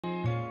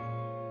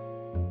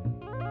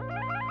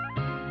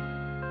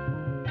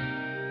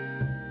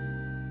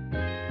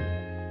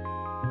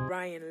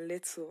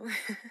zu.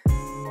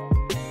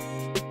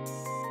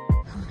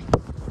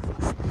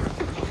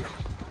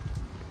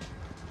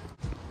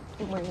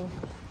 Good morning.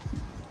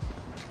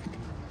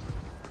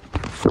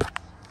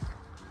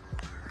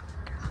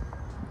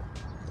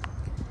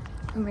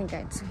 Oh my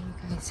god, so you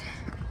guys,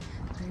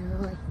 I feel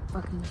like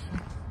fucking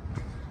shit.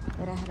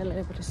 But I had a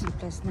little bit of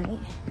sleep last night.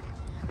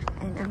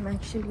 And I'm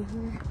actually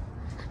here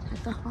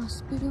at the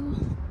hospital.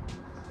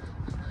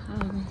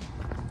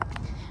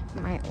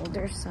 My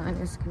older son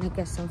is gonna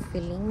get some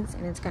fillings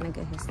and it's gonna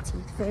get his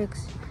teeth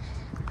fixed.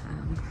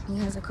 He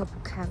has a couple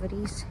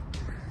cavities,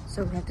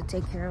 so we have to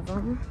take care of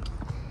him.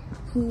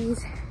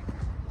 He's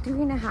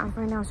 3.5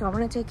 right now, so I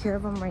want to take care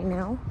of him right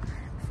now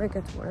before it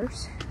gets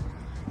worse.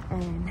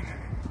 And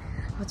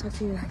I'll talk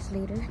to you guys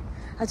later.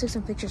 I took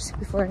some pictures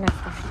before and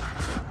after.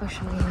 I'll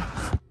show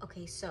you.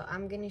 Okay, so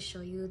I'm gonna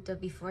show you the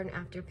before and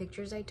after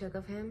pictures I took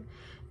of him.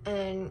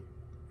 And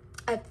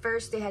at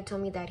first they had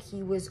told me that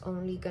he was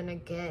only gonna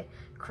get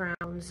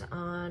crowns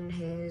on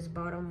his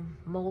bottom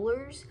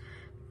molars,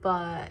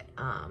 but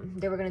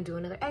they were gonna do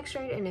another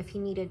x-ray, and if he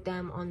needed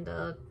them on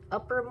the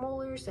upper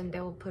molars, then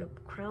they will put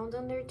crowns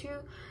on there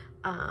too,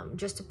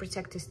 just to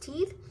protect his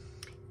teeth.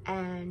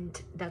 And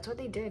that's what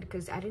they did,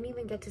 because I didn't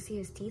even get to see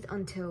his teeth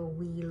until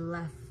we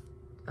left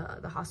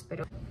the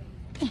hospital.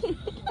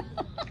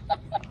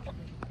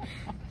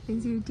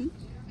 Is your teeth?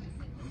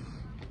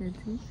 That's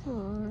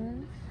before.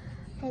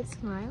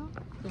 Smile.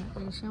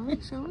 Yeah, show me,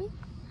 show me.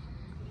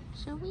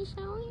 Show me,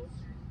 show me.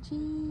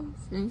 Jeez.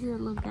 Let me see that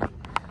little gap.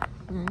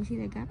 Let me see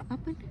that gap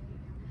open.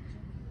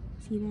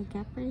 See that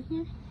gap right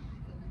here?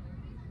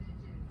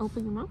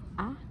 Open your mouth.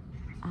 Ah.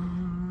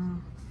 Ah.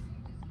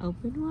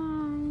 Open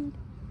wide.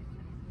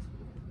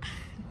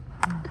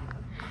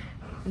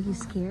 Are you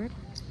scared?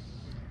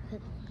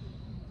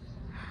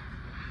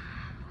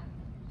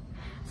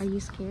 Are you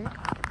scared?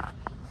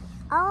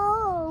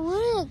 Oh,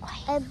 look!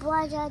 I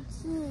brushed your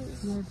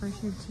teeth. You want to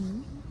brush your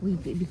teeth?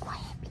 Wait, be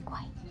quiet, be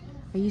quiet.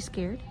 Are you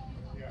scared?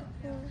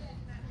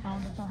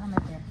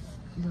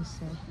 No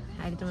sé.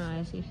 Ahorita me va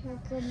a decir.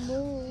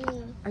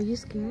 Are you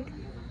scared?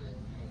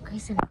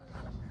 Grayson.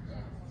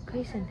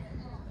 Grayson.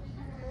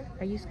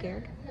 Are you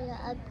scared?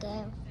 Yeah,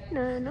 okay.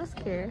 No, no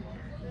scared.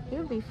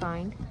 You'll be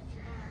fine.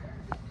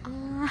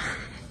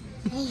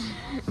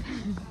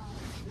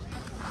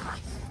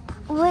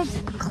 Which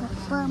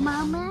for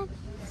mama?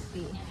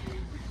 See.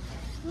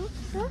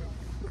 Huh?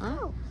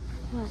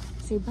 What?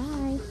 Say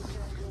bye.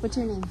 What's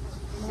your name?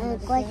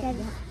 Grayson.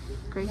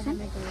 Grayson?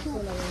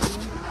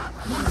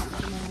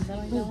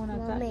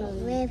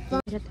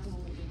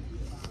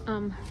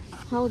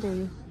 How old are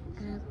you?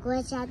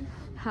 Grayson.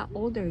 How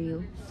old are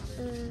you?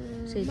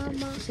 Say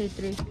Mama. say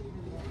 3.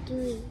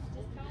 3.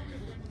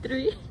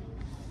 3?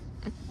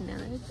 No,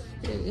 that's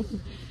 3.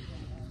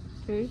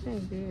 3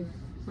 right there.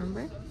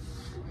 Remember?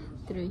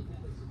 3.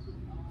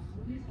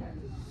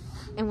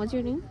 And what's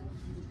your name?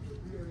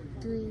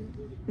 3.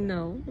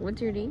 No.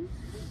 What's your name?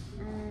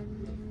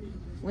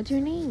 What's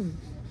your name?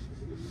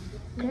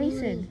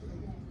 Grayson.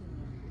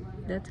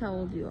 That's how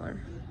old you are.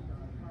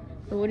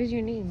 But what is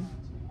your name?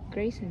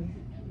 Grayson.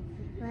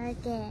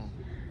 Right there.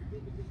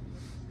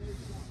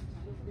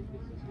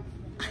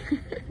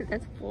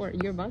 That's 4.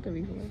 You're about to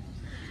be 4.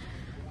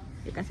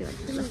 You're casi like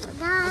this.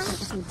 Bye.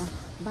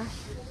 Bye.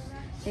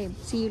 Hey,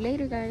 see you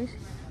later, guys.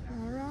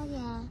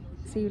 Bye.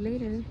 See you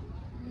later.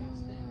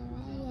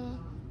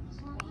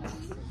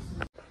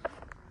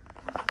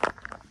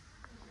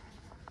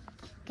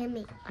 Come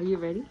here. Are you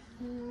ready?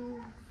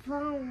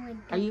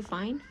 Are you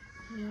fine?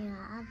 Yeah,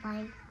 I'm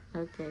fine.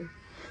 Okay.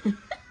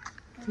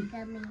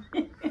 Come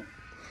here.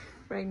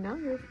 Right now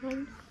you're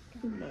fine.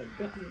 Oh my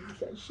god,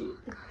 that shit.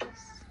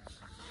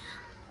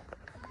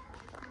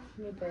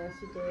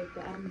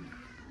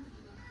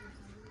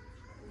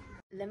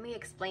 Let me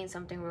explain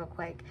something real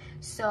quick.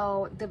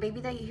 So the baby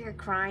that you hear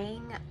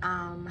crying,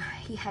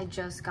 he had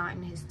just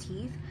gotten his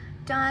teeth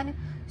done.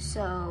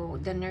 So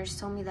the nurse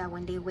told me that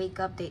when they wake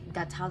up,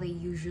 that's how they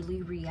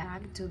usually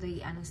react to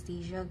the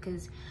anesthesia,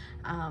 because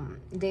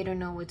they don't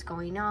know what's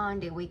going on.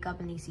 They wake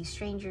up and they see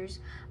strangers.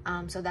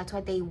 So that's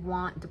why they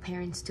want the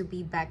parents to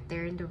be back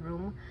there in the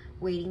room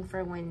waiting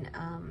for when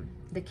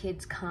the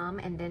kids come,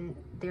 and then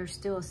they're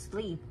still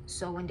asleep.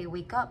 So when they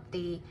wake up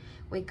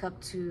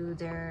to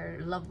their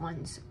loved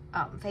ones'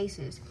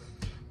 faces.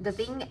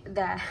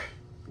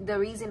 The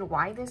reason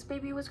why this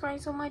baby was crying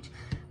so much,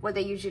 well,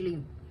 they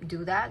usually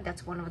do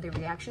that's one of the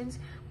reactions,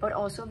 but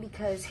also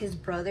because his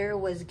brother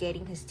was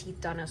getting his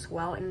teeth done as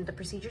well, and the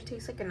procedure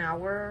takes like an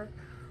hour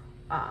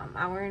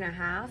and a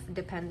half,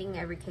 depending.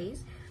 Every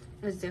case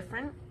is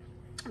different.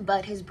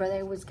 But his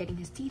brother was getting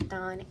his teeth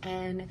done,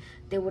 and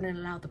they wouldn't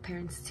allow the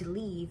parents to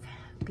leave,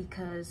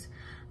 because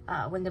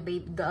when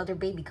the other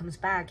baby comes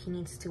back, he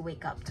needs to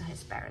wake up to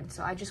his parents.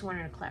 So I just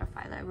wanted to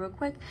clarify that real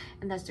quick,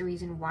 and that's the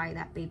reason why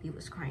that baby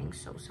was crying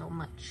so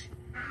much.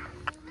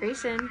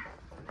 Grayson,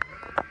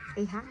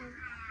 say hi.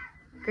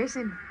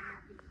 Grayson,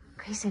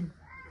 Grayson,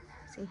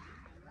 say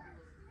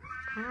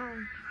hi.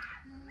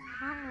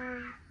 Hi.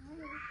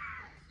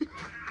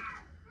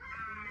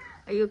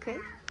 Are you okay?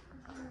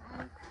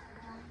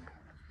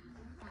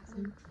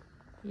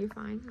 You're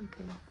fine?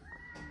 Okay.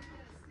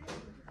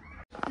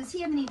 Does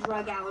he have any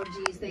drug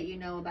allergies that you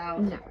know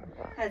about? No.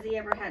 Has he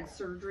ever had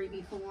surgery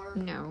before?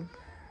 No.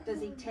 Does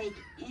he take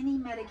any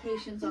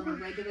medications on a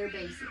regular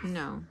basis?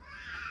 No.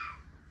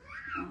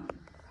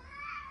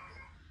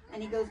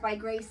 And he goes by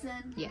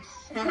Grayson? Yes.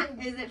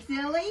 Is it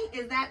silly?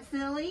 Is that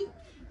silly?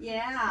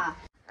 Yeah.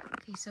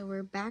 Okay, so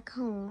we're back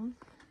home.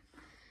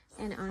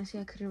 And honestly,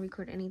 I couldn't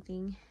record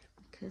anything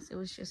because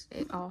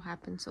it all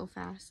happened so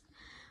fast.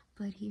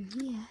 But here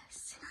he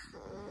is.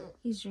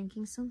 He's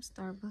drinking some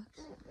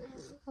Starbucks.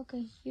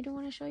 Okay, you don't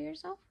want to show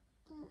yourself?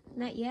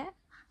 Not yet?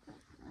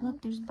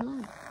 Look, there's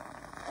blood.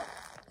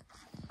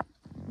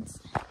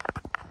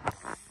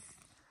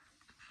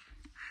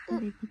 Where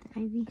they put the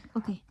IV?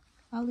 Okay,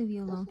 I'll leave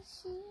you alone.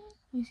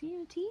 You see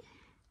your teeth?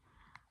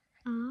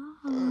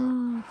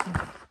 Oh. Okay.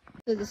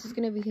 So this is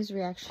gonna be his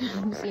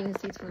reaction seeing his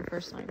teeth for the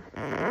first time.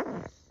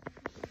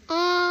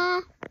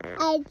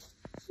 I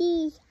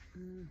see.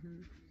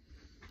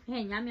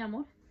 Enseña, mi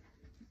amor.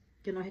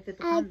 Que no se esté I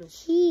tocando.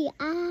 see.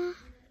 Mama,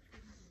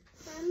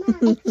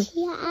 I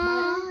see.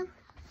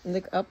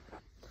 Look up.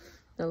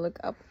 Now look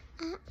up.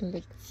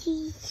 Look.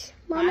 See.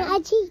 Mama,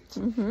 I see.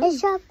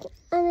 It's up.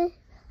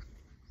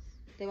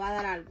 Te va a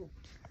dar algo.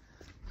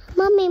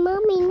 Mommy,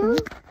 no.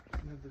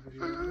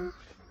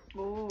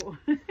 Oh.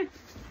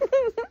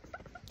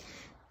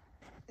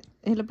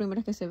 Es la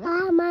primera que se ve.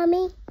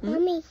 Mommy.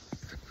 Look.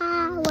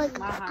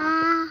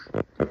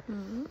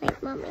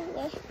 Wait,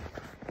 mommy.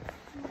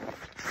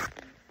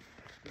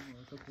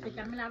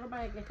 Secame la ropa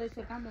de que estoy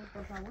secando,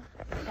 por favor.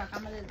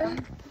 Sácame del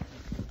baño.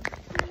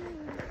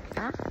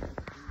 Ah.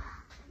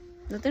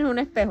 No tienes un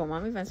espejo,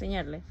 mami, para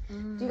enseñarle.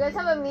 Do you guys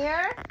have a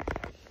mirror?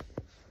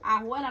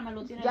 Afuera me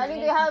lo tiene. Johnny,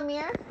 do you have a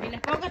mirror? El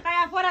espejo que está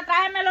allá afuera,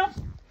 tráemelo.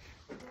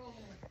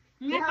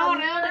 Un espejo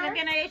redondo que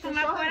tiene ahí son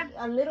afuera.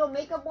 A little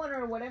makeup one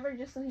or whatever,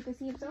 just so he can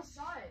see himself.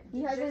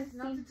 He hasn't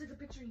seen. Took a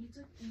picture. He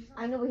took.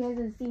 I know, but he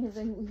hasn't seen his.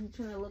 He's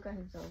trying to look at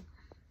himself.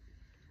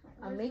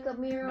 A makeup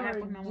mirror, or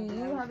do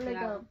you have like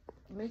a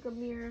makeup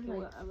mirror?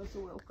 Like, A ver si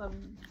voy a buscar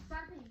un.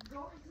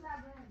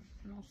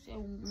 No sé,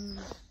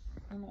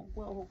 unos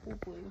huevos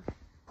ocupo yo.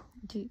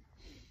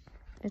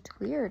 it's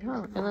weird,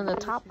 huh? And then the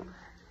top,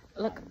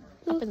 look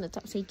up in the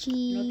top, say No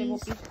tengo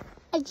cheese. piso.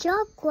 A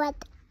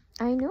chocolate.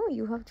 I know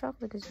you have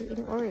chocolate because you're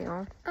eating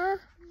Oreo.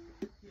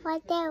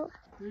 Right there.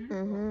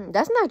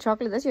 That's not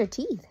chocolate. That's your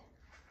teeth.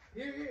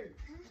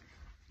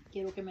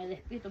 Quiero que me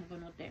despito porque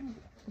no tengo.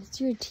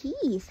 It's your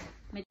teeth.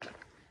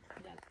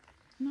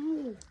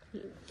 No.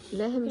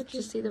 Let him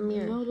just see the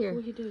mirror. No, Here. look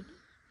what he did.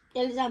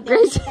 El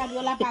Santiago se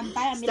cambió la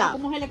pantalla. Mira Stop.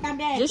 cómo se le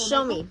cambia esto. Just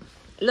show me.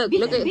 Look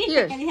 ¿Viste, at viste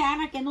here. que dije a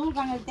Ana que no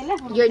usan el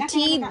teléfono? Your Mira que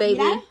teeth, me baby.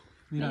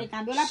 Mira, me le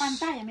cambió la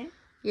pantalla, mira.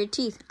 Your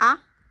teeth. Look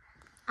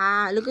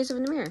at yourself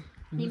in the mirror.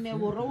 Y me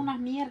borró unas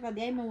mierdas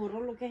de ahí, me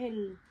borró lo que es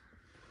el...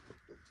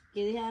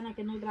 Que dije a Ana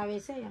que no grabé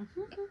ese.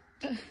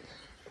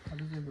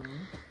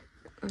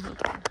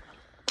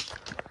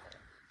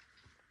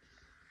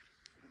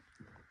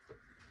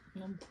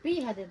 No,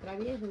 fíjate,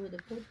 travieso de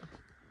puta.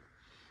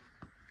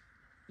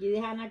 Y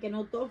dije a Ana que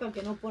no tocan,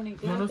 que no ponen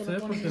claro, No que sé, no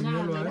porque ponen el mío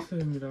nada. lo Mira. hace,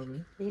 mira,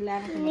 ve. Dile a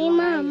Ana que no Mi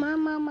lo haga ella.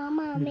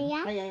 mamá,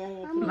 mira. Ay, ay, ay,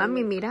 ay.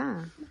 Mami,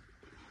 mira.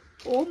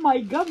 Oh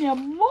my God, mi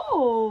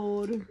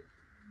amor.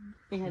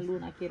 Esa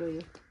luna quiero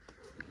yo.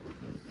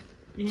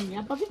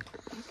 Enseña, papi.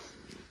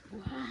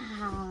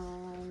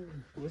 Wow.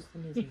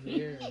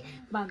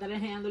 Va a andar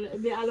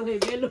enseñándole a los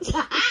gemelos.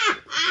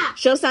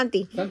 Show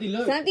Santi. Santi,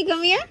 look. Santi,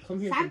 come here.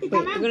 Come here. Santi,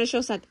 Wait, we're gonna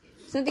show Santi.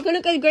 Santi, go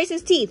look at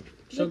Grace's teeth.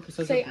 Show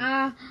Say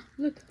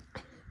look.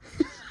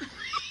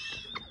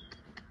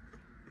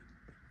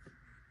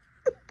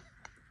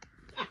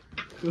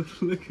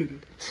 Look at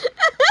it.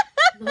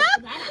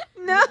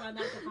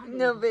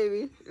 No,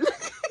 baby.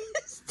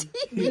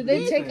 Did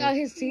they take out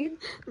his teeth?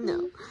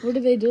 No. What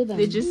did they do then?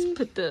 They just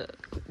did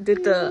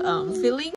the filling